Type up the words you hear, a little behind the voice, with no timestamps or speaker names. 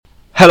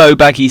Hello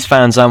Baggies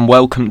fans and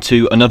welcome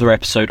to another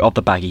episode of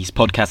the Baggies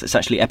Podcast. It's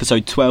actually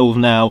episode 12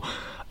 now.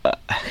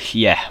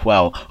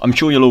 I'm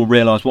sure you'll all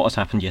realise what has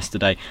happened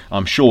yesterday.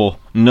 I'm sure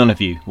none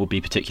of you will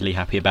be particularly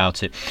happy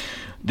about it.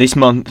 This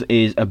month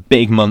is a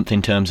big month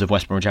in terms of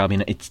West Bromwich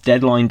Albion. It's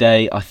deadline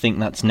day, I think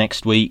that's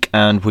next week,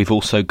 and we've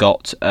also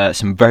got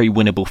some very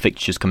winnable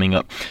fixtures coming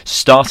up.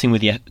 Starting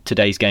with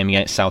today's game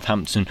against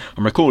Southampton.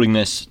 I'm recording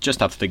this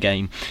just after the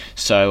game,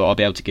 so I'll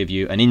be able to give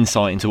you an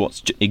insight into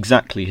what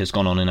exactly has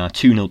gone on in our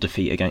 2-0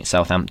 defeat against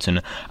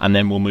Southampton, and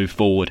then we'll move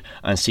forward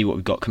and see what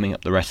we've got coming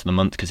up the rest of the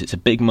month, because it's a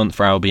big month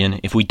for Albion.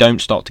 If we don't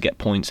start to get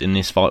points in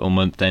this vital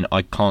month, then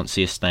I can't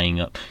see us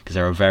staying up, because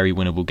there are very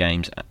winnable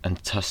games, and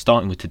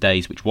starting with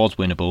today's, which was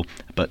winnable,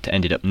 but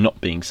ended up not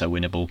being so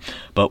winnable.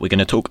 But we're going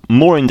to talk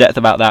more in depth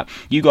about that.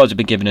 You guys have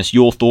been giving us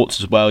your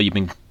thoughts as well. You've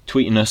been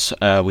tweeting us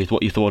with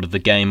what you thought of the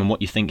game and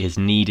what you think is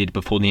needed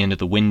before the end of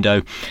the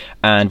window,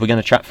 and we're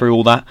going to chat through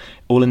all that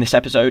in this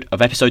episode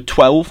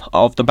 12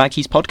 of the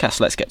Baggies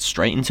Podcast. Let's get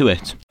straight into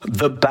it.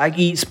 The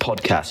Baggies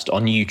Podcast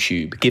on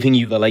YouTube, giving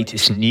you the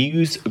latest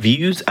news,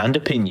 views and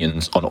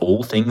opinions on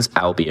all things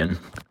Albion.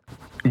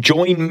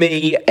 Join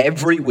me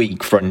every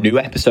week for a new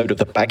episode of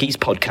the Baggies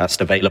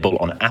Podcast, available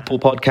on Apple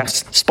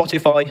Podcasts,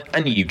 Spotify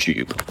and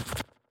YouTube.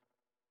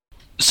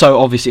 So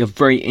obviously a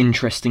very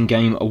interesting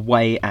game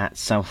away at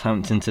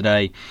Southampton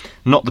today.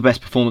 Not the best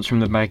performance from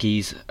the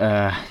Baggies,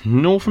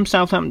 nor from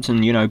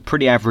Southampton.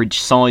 Pretty average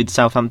side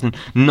Southampton.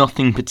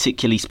 Nothing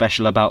particularly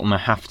special about them, I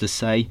have to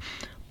say.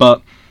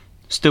 But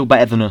still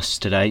better than us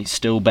today.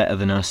 Still better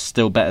than us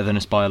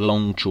by a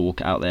long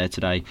chalk out there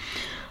today.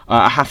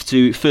 I have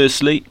to,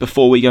 firstly,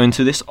 before we go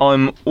into this,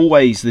 I'm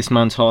always this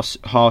man's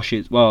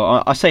harshest.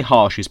 Well, I say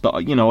harshest, but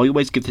I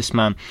always give this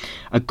man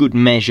a good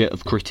measure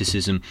of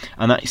criticism,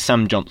 and that is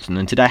Sam Johnstone.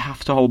 And today I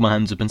have to hold my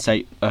hands up and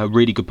say a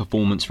really good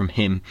performance from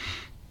him.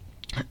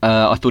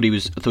 I thought he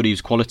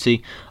was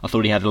quality. I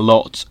thought he had a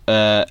lot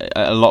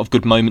of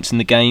good moments in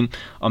the game.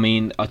 I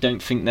mean, I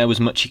don't think there was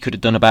much he could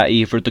have done about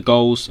either of the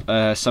goals.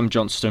 Sam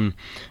Johnstone,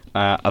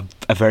 a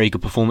very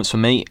good performance for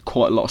me.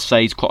 Quite a lot of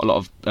saves, quite a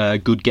lot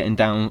of good getting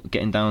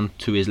down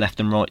to his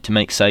left and right to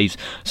make saves.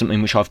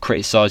 Something which I've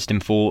criticised him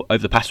for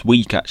over the past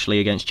week.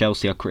 Actually, against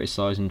Chelsea, I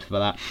criticised him for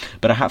that.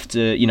 But I have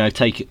to,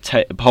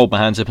 hold my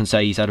hands up and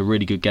say he's had a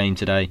really good game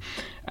today.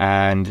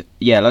 And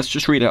yeah, let's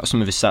just read out some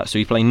of his stats. So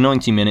he played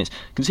 90 minutes,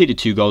 conceded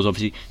 2 goals,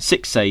 obviously,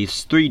 6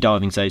 saves, 3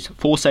 diving saves,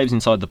 4 saves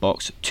inside the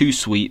box, 2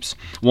 sweeps,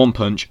 1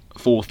 punch,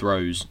 4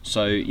 throws.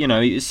 So,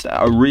 it's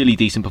a really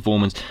decent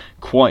performance,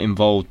 quite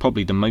involved,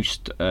 probably the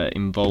most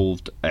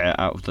involved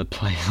out of the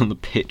players on the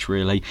pitch,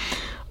 really.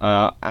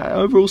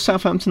 Overall,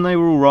 Southampton, they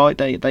were all right.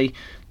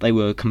 They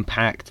were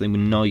compact, they were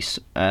nice,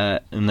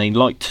 and they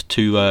liked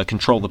to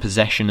control the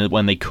possession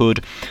when they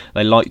could.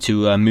 They liked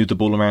to move the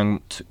ball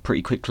around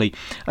pretty quickly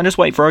and just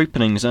wait for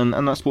openings, and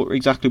that's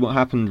exactly what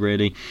happened,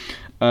 really.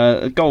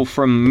 A goal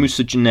from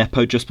Moussa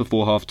Djenepo just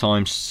before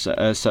half-time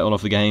settled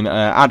off the game.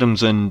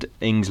 Adams and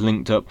Ings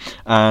linked up,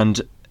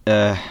 and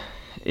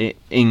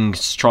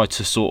Ings tried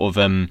to sort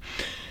of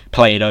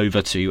play it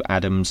over to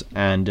Adams,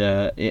 and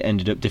it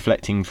ended up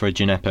deflecting for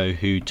Djenepo,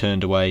 who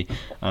turned away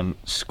and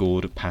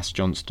scored past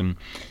Johnstone.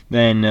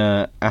 Then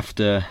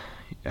after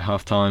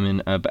half-time,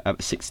 in at the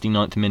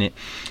 69th minute,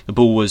 the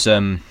ball was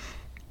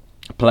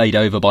played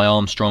over by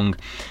Armstrong,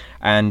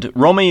 and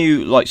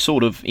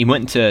Romeu, he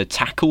went to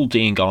tackle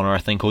Diangana, I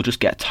think, or just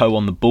get a toe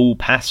on the ball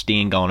past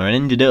Diangana, and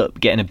ended up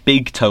getting a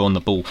big toe on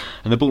the ball,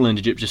 and the ball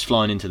ended up just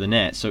flying into the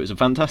net. So it was a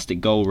fantastic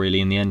goal, really,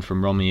 in the end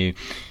from Romeu.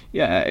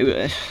 Yeah,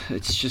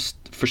 it's just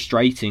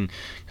frustrating,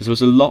 because there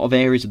was a lot of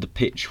areas of the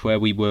pitch where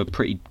we were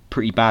pretty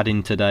bad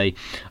in today.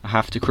 I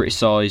have to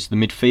criticise the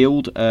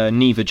midfield.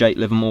 Neither Jake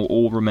Livermore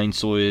or Romain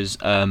Sawyers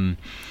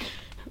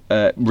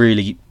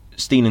really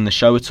stealing the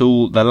show at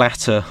all. The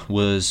latter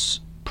was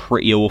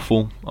pretty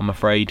awful, I'm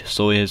afraid.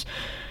 Sawyers,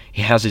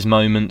 he has his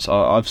moments.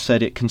 I've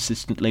said it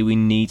consistently, we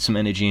need some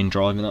energy and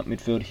drive in that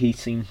midfield. He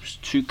seems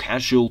too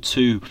casual,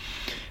 too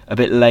a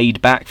bit laid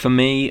back for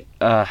me.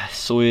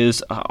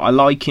 Sawyers, I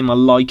like him, I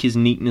like his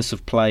neatness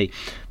of play,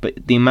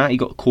 but the amount he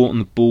got caught on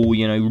the ball,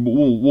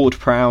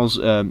 Ward-Prowse,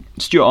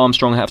 Stuart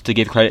Armstrong, I have to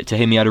give credit to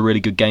him, he had a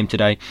really good game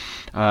today.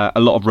 A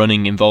lot of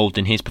running involved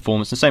in his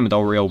performance, the same with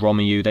Oriol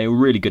Romeu. They were a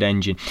really good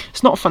engine.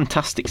 It's not a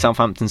fantastic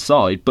Southampton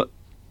side, but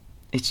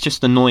it's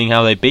just annoying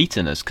how they've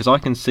beaten us, because I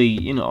can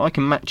see, I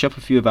can match up a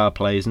few of our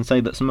players and say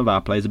that some of our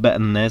players are better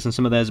than theirs and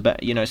some of theirs are better.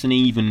 It's an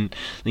evenly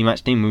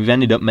matched team. We've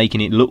ended up making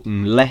it look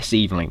less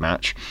evenly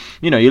matched.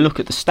 You look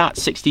at the stats,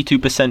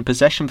 62%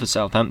 possession for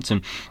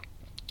Southampton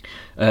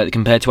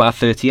compared to our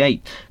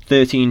 38.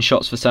 13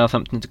 shots for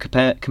Southampton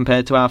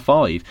compared to our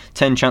 5.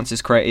 10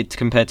 chances created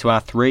compared to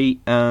our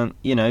 3. And,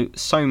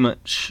 so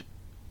much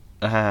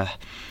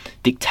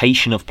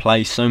dictation of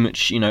play, so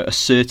much,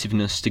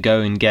 assertiveness to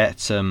go and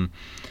get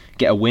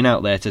a win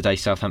out there today,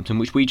 Southampton,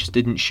 which we just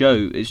didn't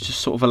show. It's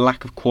just sort of a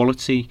lack of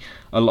quality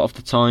a lot of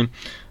the time.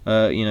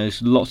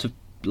 Lots of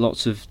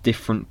lots of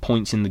different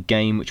points in the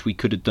game which we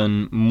could have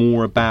done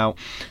more about.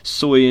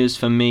 Sawyers,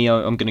 for me,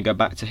 I'm going to go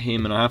back to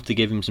him, and I have to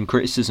give him some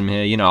criticism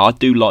here. I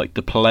do like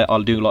the player.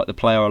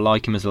 I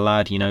like him as a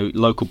lad.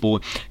 Local boy,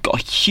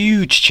 got a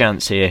huge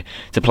chance here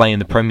to play in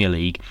the Premier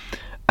League,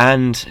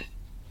 and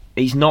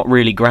he's not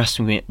really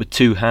grasping it with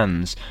two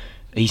hands.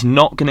 He's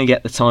not going to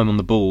get the time on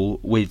the ball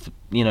with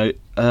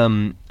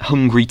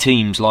hungry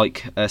teams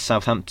like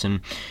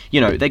Southampton.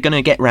 They're going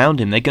to get round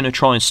him. They're going to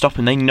try and stop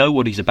him. They know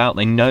what he's about.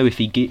 They know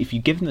if you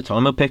give him the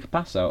time, he'll pick a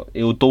pass out.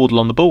 He'll dawdle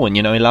on the ball, and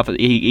he'll have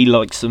he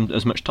likes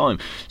as much time.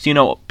 So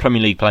what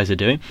Premier League players are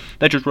doing?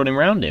 They're just running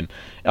around him.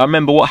 I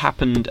remember what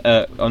happened.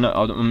 I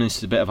know this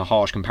is a bit of a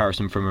harsh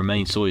comparison from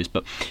Romain Sawyers,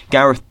 but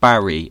Gareth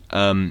Barry,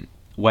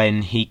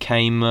 when he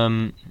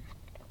came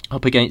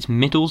up against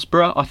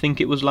Middlesbrough, I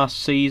think it was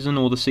last season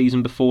or the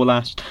season before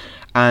last,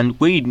 and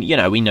we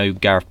know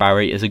Gareth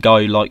Barry as a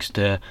guy who likes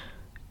to,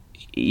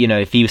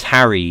 if he was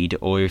harried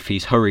or if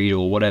he's hurried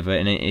or whatever,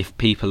 and if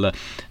people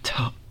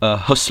are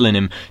hustling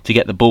him to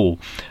get the ball,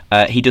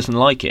 he doesn't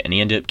like it, and he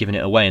ended up giving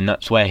it away, and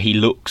that's where he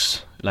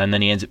looks, and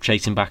then he ends up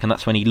chasing back, and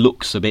that's when he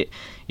looks a bit,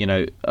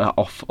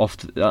 off.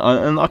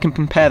 And I can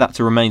compare that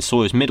to Romain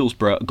Sawyers.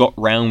 Middlesbrough got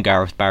round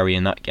Gareth Barry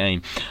in that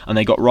game, and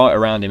they got right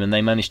around him, and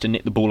they managed to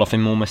nick the ball off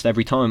him almost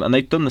every time. And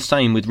they've done the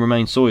same with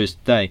Romain Sawyers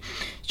today.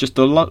 It's just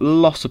a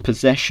loss of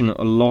possession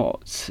a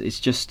lot. It's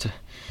just,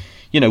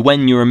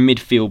 when you're a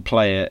midfield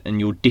player and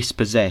you're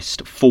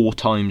dispossessed 4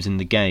 times in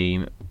the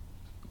game,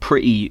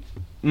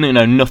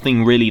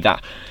 nothing really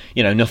that.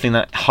 Nothing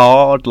that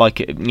hard. Like,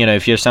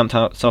 if you're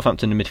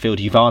Southampton in midfield,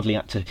 you've hardly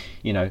had to,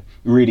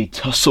 really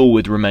tussle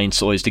with Romain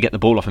Sawyers to get the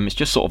ball off him. It's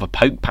just sort of a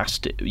poke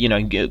past it.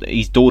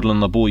 He's dawdling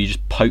the ball, you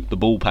just poke the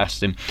ball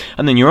past him,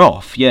 and then you're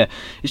off. Yeah,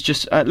 it's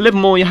just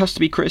Livermore has to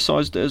be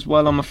criticised as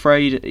well, I'm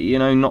afraid.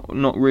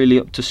 Not really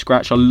up to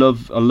scratch. I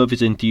love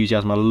his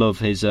enthusiasm. I love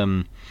his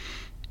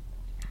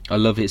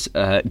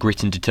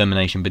grit and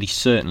determination, but he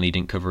certainly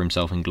didn't cover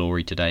himself in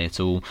glory today at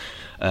all.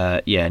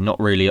 Not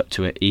really up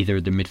to it, either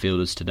of the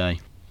midfielders today.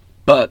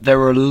 But there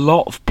are a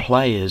lot of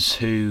players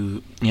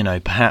who,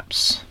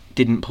 perhaps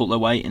didn't pull their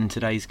weight in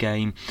today's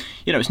game.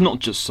 It's not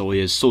just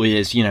Sawyers.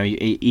 Sawyers,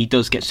 he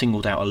does get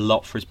singled out a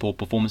lot for his poor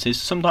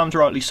performances. Sometimes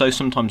rightly so,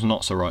 sometimes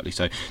not so rightly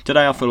so.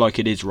 Today I feel like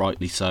it is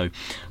rightly so.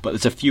 But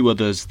there's a few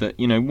others that,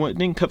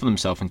 didn't cover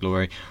themselves in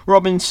glory.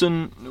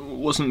 Robinson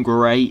wasn't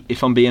great,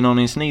 if I'm being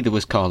honest. Neither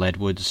was Carl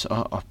Edwards.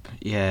 Carl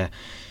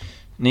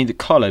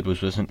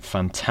Edwards wasn't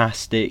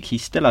fantastic. He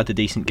still had a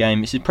decent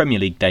game. It's his Premier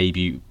League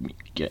debut,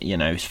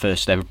 his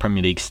first ever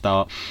Premier League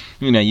start.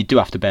 You do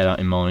have to bear that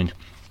in mind.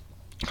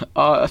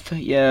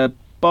 Bartley,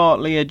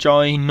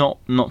 Ajayi,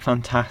 not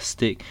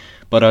fantastic,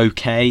 but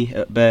okay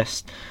at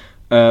best.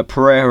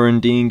 Pereira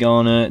and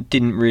Diangana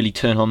didn't really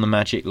turn on the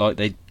magic like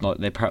they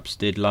perhaps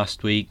did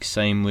last week.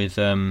 Same with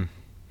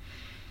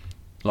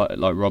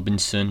like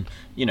Robinson.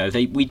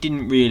 We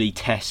didn't really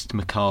test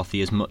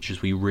McCarthy as much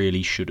as we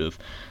really should have.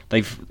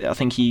 I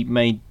think he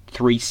made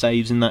 3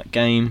 saves in that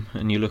game,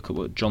 and you look at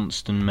what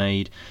Johnston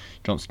made.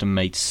 Johnston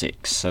made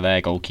 6, so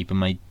their goalkeeper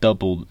made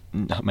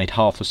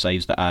half the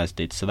saves that ours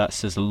did. So that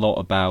says a lot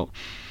about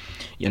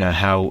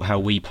how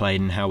we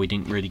played and how we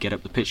didn't really get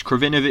up the pitch.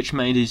 Krovinovic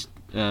made his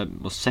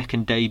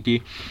second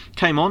debut,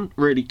 came on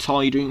really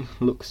tidy,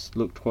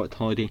 looked quite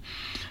tidy.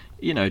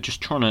 Just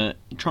trying to,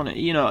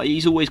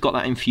 he's always got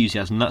that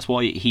enthusiasm. That's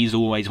why he's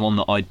always one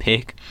that I'd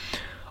pick.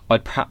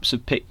 I'd perhaps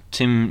have picked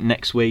him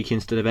next week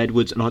instead of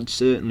Edwards, and I'd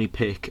certainly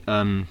pick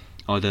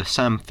either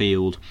Sam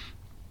Field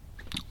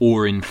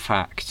or, in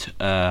fact,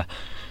 the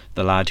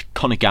lad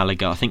Conor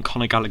Gallagher. I think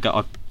Conor Gallagher,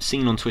 I've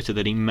seen on Twitter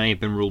that he may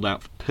have been ruled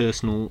out for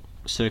personal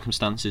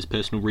circumstances,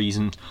 personal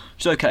reasons.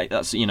 It's okay.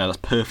 That's that's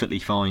perfectly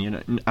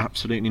fine.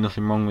 Absolutely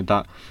nothing wrong with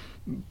that.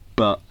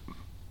 But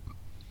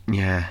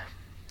yeah.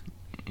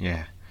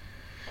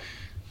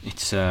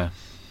 It's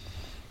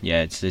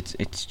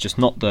just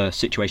not the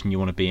situation you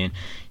want to be in.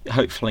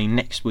 Hopefully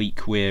next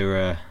week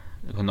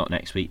not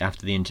next week,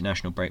 after the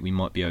international break, we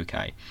might be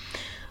okay.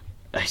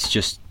 It's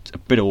just a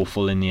bit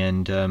awful in the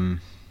end.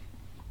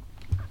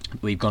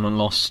 We've gone and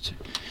lost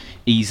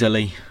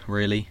easily,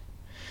 really.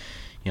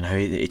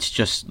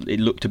 It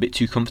looked a bit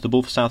too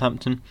comfortable for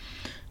Southampton.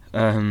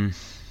 There's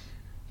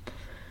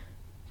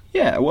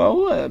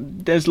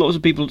lots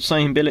of people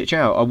saying Bilic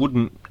out. I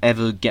wouldn't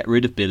ever get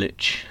rid of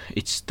Bilic.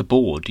 It's the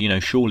board.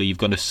 Surely you've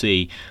got to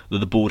see that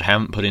the board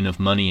haven't put enough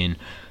money in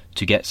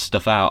to get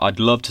stuff out. I'd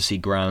love to see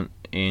Grant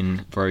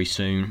in very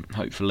soon.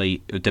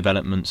 Hopefully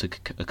developments are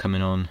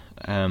coming on.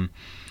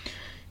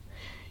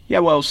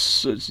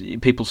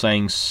 People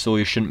saying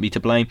Sawyers shouldn't be to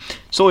blame.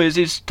 Sawyers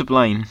is to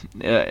blame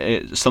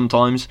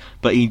sometimes,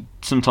 but he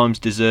sometimes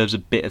deserves a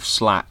bit of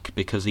slack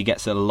because he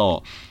gets it a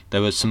lot.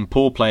 There were some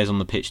poor players on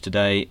the pitch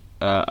today.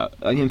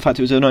 In fact,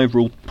 it was an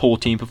overall poor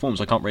team performance.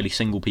 I can't really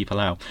single people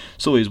out.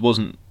 Sawyers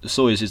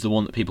is the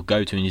one that people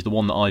go to, and he's the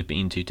one that I've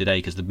been to today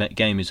because the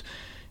game is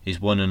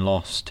won and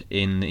lost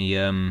in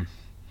the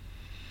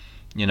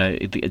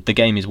the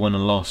game is won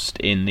and lost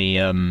in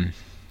the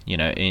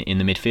in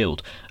the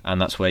midfield,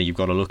 and that's where you've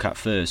got to look at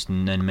first.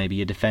 And then maybe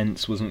your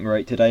defence wasn't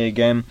great today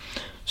again.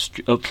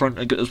 Up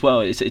front as well,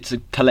 it's a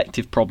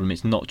collective problem.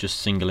 It's not just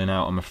singling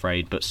out, I'm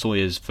afraid. But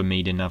Sawyers, for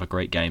me, didn't have a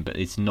great game, but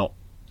it's not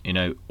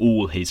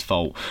all his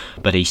fault.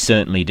 But he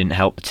certainly didn't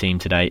help the team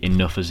today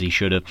enough as he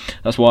should have.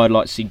 That's why I'd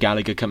like to see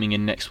Gallagher coming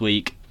in next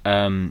week.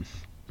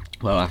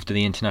 After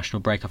the international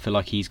break, I feel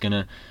like he's going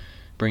to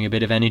bring a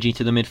bit of energy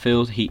to the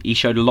midfield. He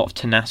showed a lot of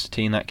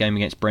tenacity in that game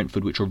against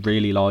Brentford, which I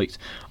really liked.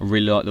 I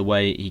really liked the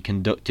way he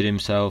conducted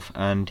himself,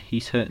 and he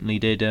certainly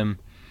did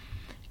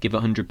give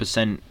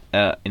 100%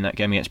 in that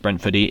game against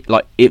Brentford. It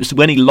was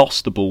when he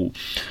lost the ball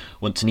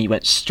once, and he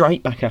went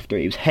straight back after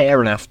it. He was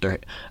herring after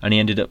it, and he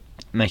ended up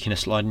making a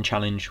sliding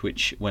challenge,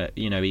 where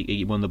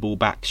he won the ball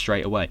back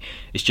straight away.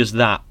 It's just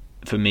that,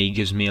 for me,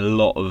 gives me a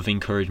lot of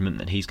encouragement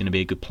that he's going to be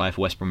a good player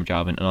for West Bromwich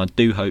Albion, and I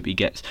do hope he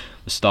gets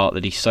the start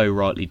that he so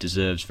rightly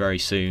deserves very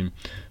soon.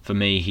 For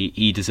me,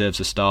 he deserves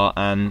a start,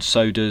 and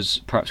so does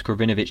perhaps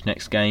Krovinovic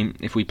next game.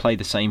 If we play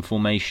the same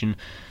formation,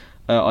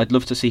 I'd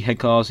love to see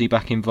Hegazi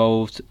back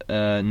involved.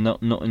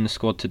 Not in the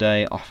squad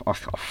today. I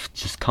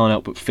just can't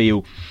help but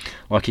feel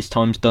like his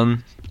time's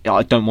done.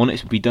 I don't want it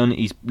to be done.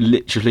 He's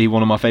literally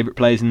one of my favourite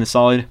players in the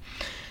side.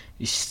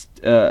 He's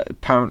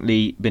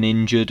apparently been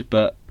injured,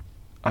 but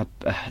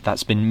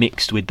that's been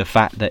mixed with the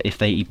fact that if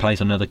he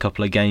plays another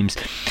couple of games,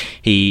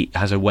 he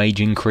has a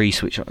wage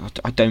increase, which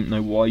I don't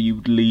know why you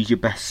would leave your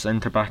best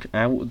centre back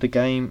out of the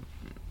game.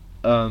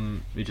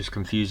 It just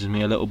confuses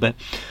me a little bit.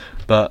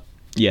 But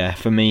yeah,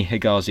 for me,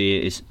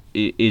 Hegazi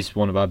is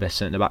one of our best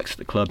centre backs at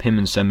the club. Him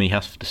and Semi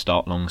have to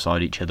start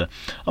alongside each other.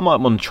 I might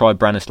want to try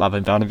Branislav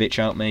Ivanovic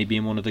out maybe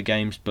in one of the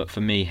games, but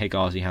for me,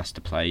 Hegazi has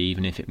to play,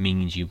 even if it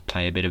means you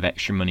pay a bit of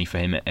extra money for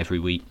him every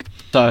week.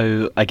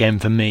 So again,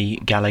 for me,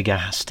 Gallagher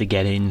has to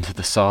get into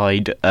the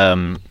side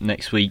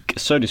next week.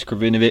 So does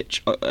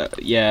Krovinovic.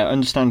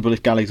 Understandable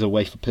if Gallagher's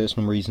away for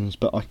personal reasons,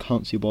 but I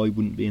can't see why he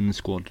wouldn't be in the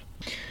squad.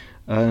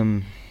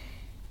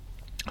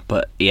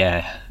 But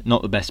yeah,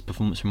 not the best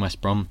performance from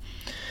West Brom.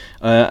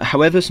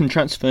 However, some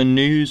transfer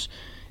news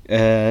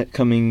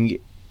coming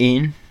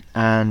in,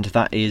 and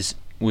that is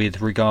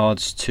with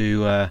regards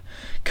to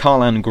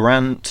Karlan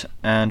Grant,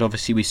 and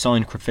obviously we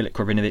signed Filip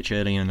Krovinovic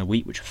earlier in the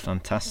week, which was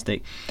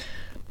fantastic.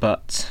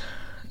 But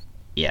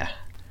yeah,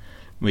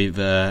 we've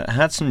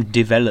had some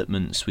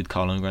developments with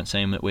Karlan Grant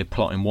saying that we're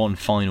plotting one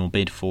final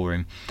bid for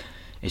him.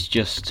 It's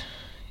just,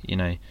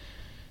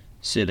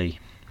 silly,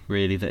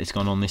 really, that it's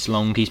gone on this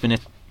long. He's been a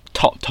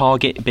top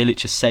target.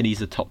 Bilic has said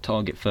he's a top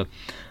target for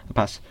the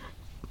past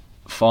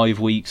 5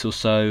 weeks or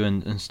so,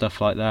 and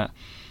stuff like that.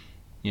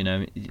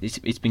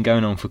 It's been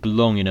going on for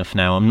long enough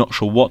now. I'm not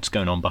sure what's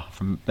going on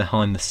from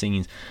behind the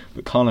scenes,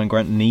 but Karlan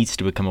Grant needs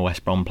to become a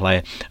West Brom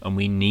player, and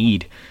we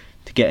need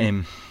to get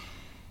him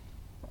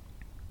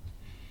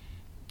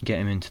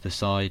into the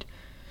side.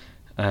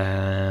 He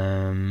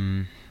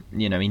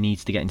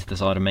needs to get into the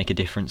side and make a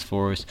difference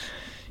for us.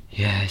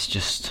 Yeah, it's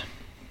just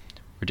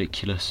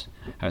ridiculous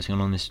how it's gone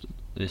on this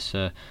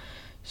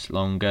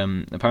long.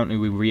 Apparently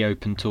we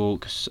reopened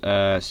talks.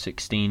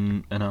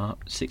 16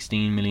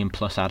 million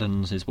plus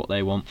add-ons is what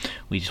they want.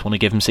 We just want to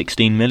give them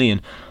 16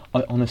 million.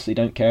 I honestly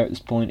don't care at this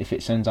point if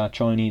it sends our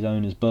Chinese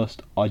owners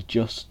bust. I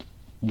just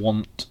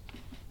want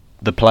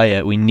the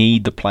player. We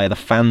need the player. The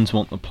fans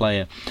want the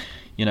player.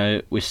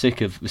 We're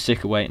sick of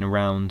waiting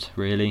around,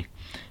 really.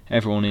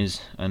 Everyone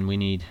is, and we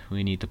need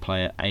the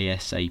player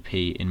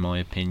ASAP. In my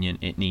opinion,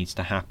 it needs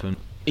to happen.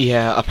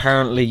 Yeah,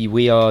 apparently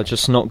we are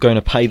just not going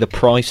to pay the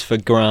price for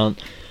Grant.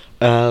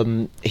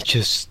 It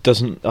just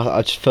doesn't.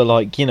 I just feel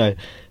like the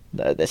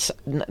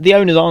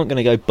owners aren't going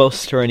to go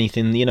bust or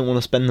anything. They don't want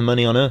to spend the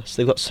money on us.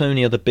 They've got so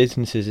many other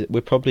businesses.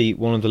 We're probably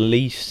one of the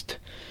least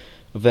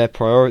of their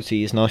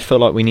priorities, and I feel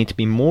like we need to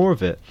be more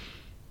of it.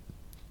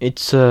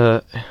 It's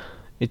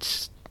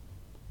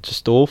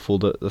just awful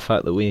that the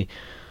fact that we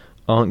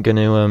aren't going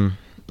to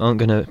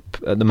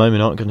at the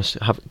moment aren't going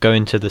to go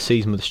into the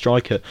season with a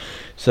striker.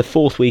 It's the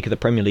 4th week of the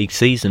Premier League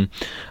season,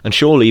 and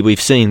surely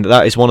we've seen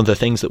that is one of the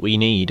things that we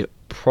need,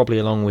 probably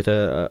along with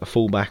a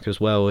full-back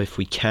as well, if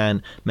we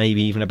can,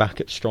 maybe even a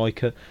backup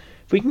striker.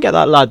 If we can get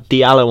that lad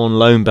Diallo on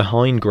loan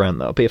behind Grant,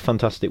 that'll be a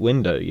fantastic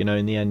window,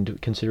 in the end,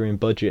 considering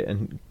budget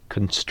and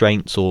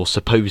constraints, or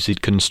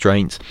supposed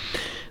constraints.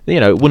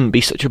 It wouldn't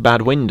be such a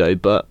bad window,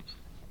 but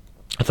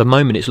at the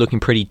moment it's looking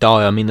pretty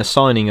dire. I mean, the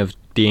signing of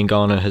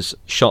Diangana has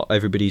shot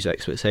everybody's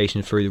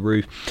expectations through the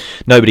roof.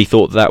 Nobody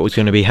thought that was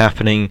going to be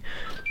happening,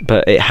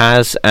 but it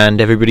has, and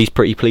everybody's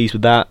pretty pleased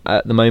with that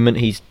at the moment.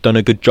 He's done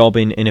a good job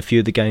in a few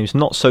of the games.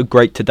 Not so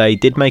great today.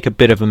 Did make a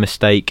bit of a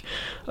mistake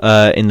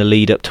in the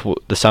lead up to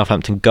the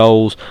Southampton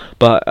goals,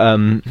 but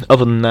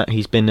other than that,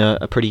 he's been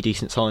a pretty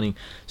decent signing.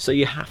 So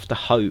you have to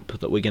hope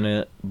that we're going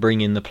to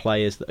bring in the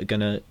players that are going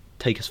to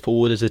take us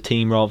forward as a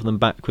team rather than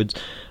backwards,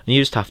 and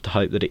you just have to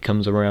hope that it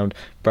comes around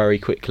very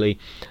quickly.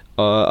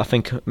 I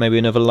think maybe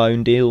another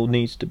loan deal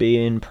needs to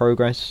be in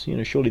progress.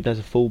 Surely there's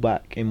a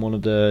fullback in one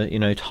of the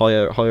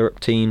higher up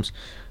teams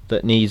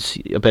that needs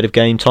a bit of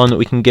game time that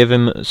we can give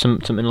him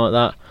something like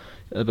that.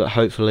 but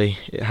hopefully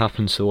it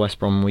happens for West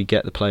Brom and we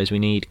get the players we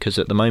need, because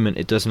at the moment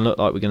it doesn't look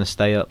like we're going to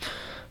stay up.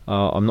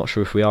 I'm not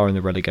sure if we are in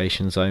the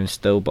relegation zone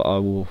still, but I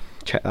will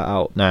check that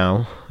out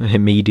now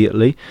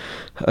immediately.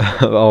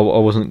 I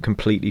wasn't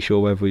completely sure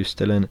whether we were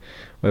still in,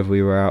 whether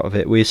we were out of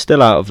it. We're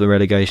still out of the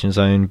relegation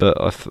zone, but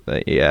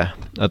yeah,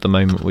 at the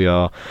moment we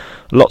are.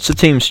 Lots of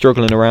teams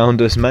struggling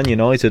around us. Man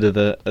United are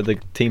the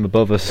team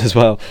above us as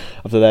well,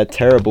 after their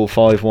terrible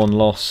 5-1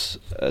 loss,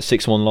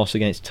 6-1 loss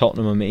against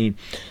Tottenham. I mean,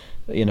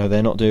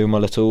 they're not doing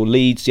well at all.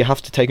 Leeds, you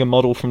have to take a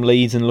model from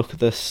Leeds and look at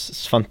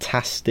this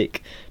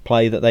fantastic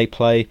play that they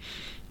play.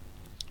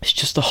 It's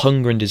just the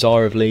hunger and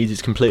desire of Leeds.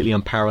 It's completely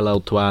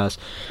unparalleled to ours.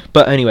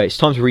 But anyway, it's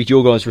time to read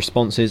your guys'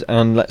 responses,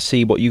 and let's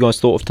see what you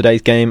guys thought of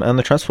today's game and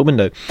the transfer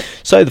window.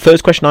 So the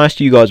first question I asked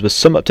you guys was,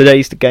 sum up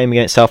today's game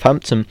against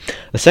Southampton.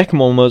 The second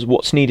one was,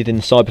 what's needed in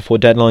the side before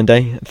deadline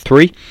day?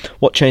 3,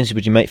 what changes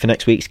would you make for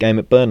next week's game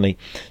at Burnley?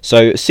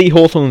 So C.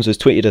 Hawthorns has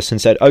tweeted us and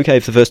said, okay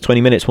for the first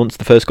 20 minutes once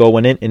the first goal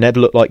went in. It never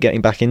looked like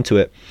getting back into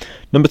it.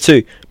 Number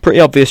 2,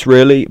 pretty obvious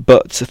really,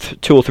 but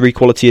 2 or 3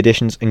 quality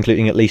additions,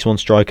 including at least one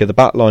striker. The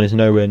back line is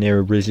nowhere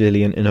near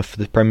resilient enough for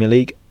the Premier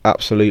League.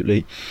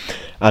 Absolutely.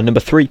 And number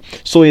 3,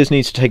 Sawyers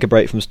needs to take a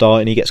break from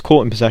start, and he gets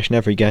caught in possession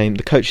every game.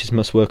 The coaches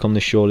must work on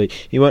this surely.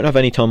 He won't have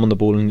any time on the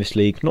ball in this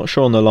league. Not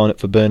sure on the lineup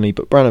for Burnley,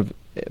 but Branislav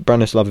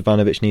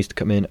Ivanovic needs to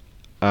come in,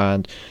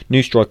 and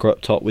new striker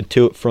up top with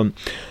 2 up front.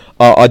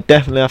 I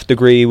definitely have to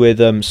agree with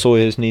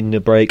Sawyers needing a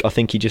break. I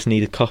think he just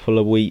needs a couple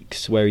of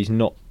weeks where he's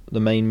not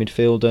the main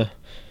midfielder.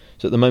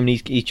 So at the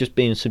moment he's just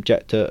being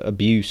subject to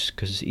abuse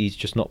because he's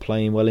just not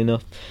playing well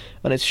enough,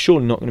 and it's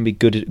surely not going to be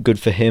good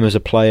for him as a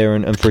player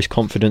and for his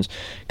confidence,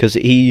 because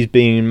he's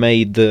being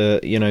made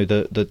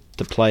the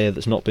player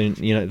that's not been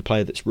the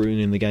player that's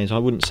ruining the games. I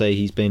wouldn't say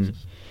he's been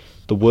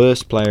the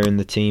worst player in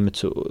the team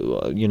at all.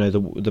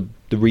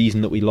 The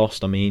reason that we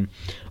lost,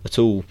 at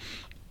all.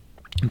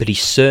 But he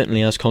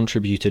certainly has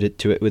contributed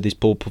to it with his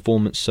poor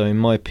performance. So in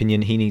my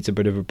opinion, he needs a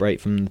bit of a break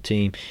from the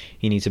team.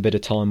 He needs a bit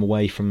of time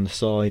away from the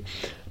side.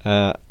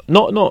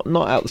 Not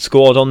out the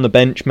squad, on the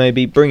bench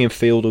maybe, bring in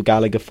Field or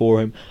Gallagher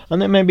for him,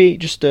 and then maybe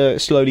just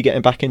slowly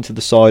getting back into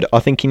the side. I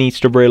think he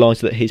needs to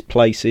realise that his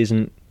place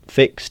isn't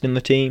fixed in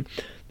the team.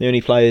 The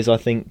only players I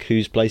think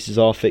whose places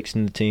are fixed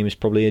in the team is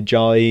probably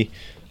Ajayi,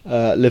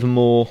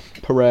 Livermore,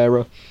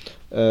 Pereira.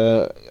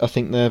 I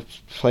think their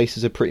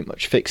places are pretty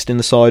much fixed in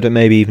the side, and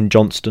maybe even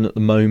Johnston at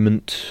the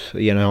moment.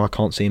 I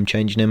can't see him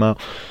changing him out.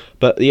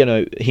 But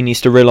he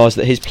needs to realise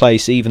that his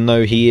place, even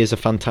though he is a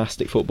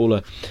fantastic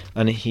footballer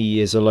and he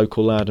is a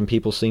local lad, and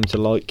people seem to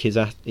like his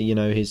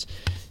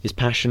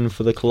passion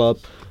for the club,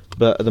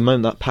 but at the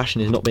moment that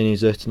passion is not being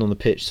exerted on the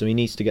pitch, so he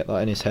needs to get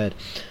that in his head.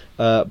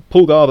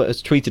 Paul Garbutt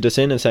has tweeted us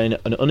in and saying,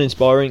 an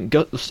uninspiring,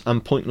 gutless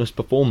and pointless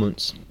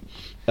performance.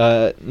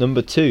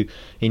 Number 2,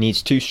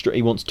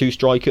 he wants 2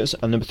 strikers,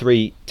 and number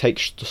 3, take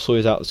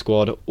Sawyers out of the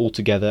squad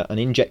altogether and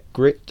inject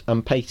grit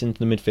and pace into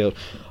the midfield.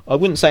 I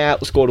wouldn't say out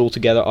the squad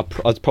altogether.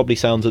 I'd probably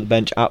say onto the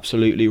bench.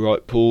 Absolutely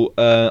right, Paul.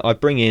 I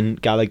bring in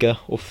Gallagher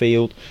or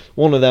Field.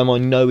 One of them I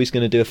know is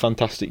going to do a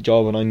fantastic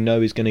job, and I know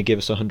he's going to give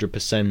us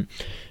 100%.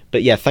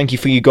 But yeah, thank you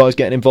for you guys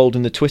getting involved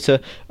in the Twitter.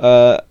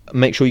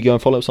 Make sure you go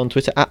and follow us on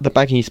Twitter at the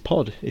Baggies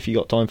Pod if you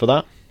got time for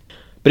that.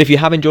 But if you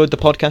have enjoyed the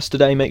podcast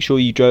today, make sure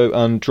you go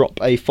and drop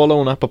a follow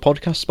on Apple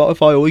Podcasts,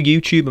 Spotify or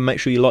YouTube, and make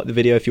sure you like the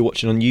video if you're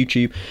watching on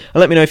YouTube. And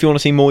let me know if you want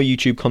to see more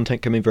YouTube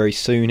content coming very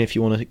soon, if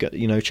you want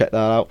to check that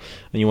out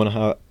and you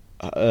want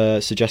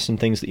to suggest some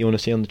things that you want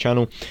to see on the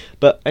channel.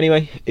 But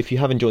anyway, if you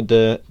have enjoyed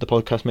the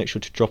podcast, make sure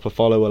to drop a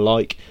follow, a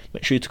like.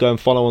 Make sure to go and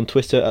follow on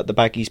Twitter at the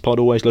Baggies Pod,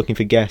 always looking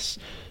for guests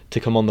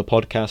to come on the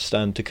podcast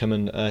and to come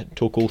and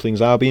talk all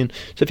things Albion.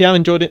 So if you have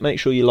enjoyed it, make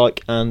sure you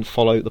like and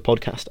follow the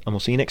podcast, and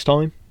we'll see you next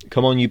time.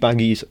 Come on, you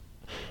Baggies.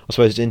 I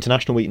suppose it's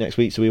International Week next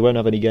week, so we won't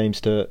have any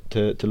games to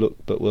look,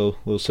 but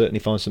we'll certainly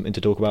find something to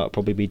talk about. It'll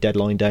probably be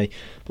deadline day.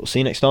 But we'll see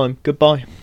you next time. Goodbye.